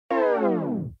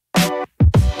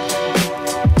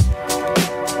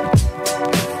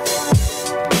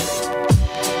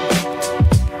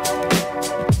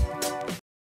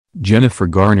Jennifer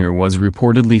Garner was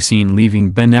reportedly seen leaving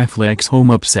Ben Affleck's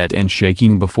home upset and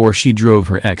shaking before she drove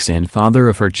her ex and father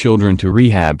of her children to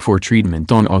rehab for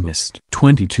treatment on August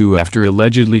 22 after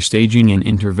allegedly staging an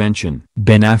intervention.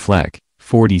 Ben Affleck,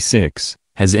 46,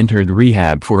 has entered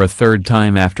rehab for a third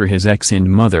time after his ex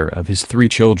and mother of his 3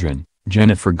 children,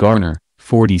 Jennifer Garner,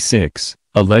 46,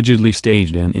 allegedly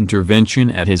staged an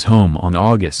intervention at his home on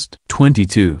August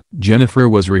 22. Jennifer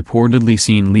was reportedly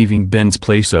seen leaving Ben's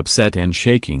place upset and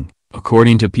shaking,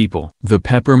 according to People. The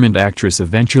Peppermint actress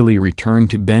eventually returned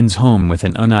to Ben's home with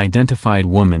an unidentified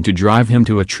woman to drive him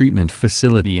to a treatment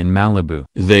facility in Malibu.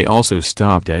 They also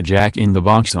stopped at Jack in the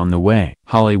Box on the way.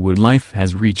 Hollywood Life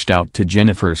has reached out to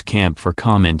Jennifer's camp for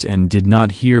comment and did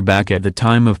not hear back at the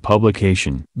time of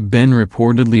publication. Ben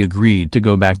reportedly agreed to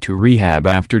go back to rehab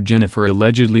after Jennifer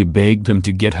allegedly begged him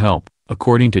to get help.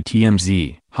 According to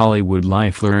TMZ, Hollywood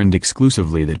Life learned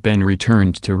exclusively that Ben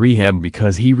returned to rehab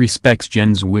because he respects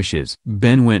Jen's wishes.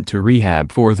 Ben went to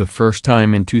rehab for the first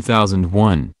time in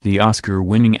 2001. The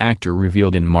Oscar-winning actor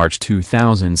revealed in March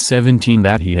 2017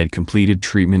 that he had completed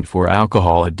treatment for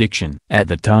alcohol addiction. At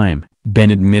the time,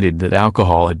 Ben admitted that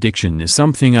alcohol addiction is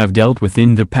something I've dealt with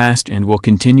in the past and will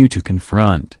continue to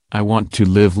confront. I want to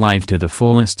live life to the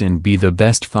fullest and be the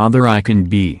best father I can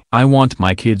be. I want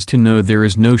my kids to know there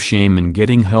is no shame in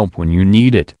getting help when you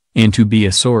need it, and to be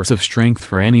a source of strength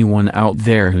for anyone out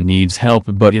there who needs help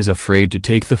but is afraid to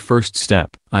take the first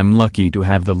step. I'm lucky to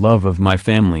have the love of my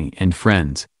family and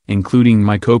friends, including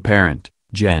my co-parent,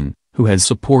 Jen, who has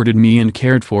supported me and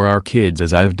cared for our kids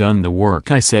as I've done the work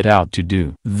I set out to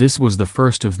do. This was the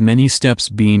first of many steps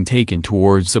being taken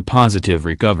towards a positive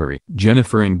recovery.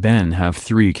 Jennifer and Ben have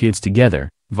 3 kids together: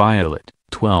 Violet,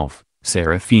 12,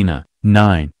 Serafina,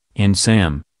 9, and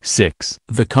Sam, 6.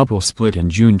 The couple split in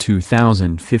June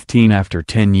 2015 after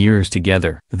 10 years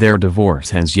together. Their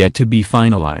divorce has yet to be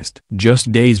finalized.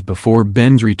 Just days before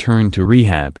Ben's return to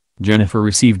rehab, Jennifer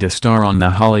received a star on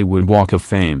the Hollywood Walk of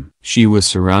Fame. She was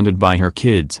surrounded by her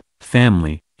kids,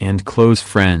 family, and close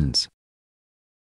friends.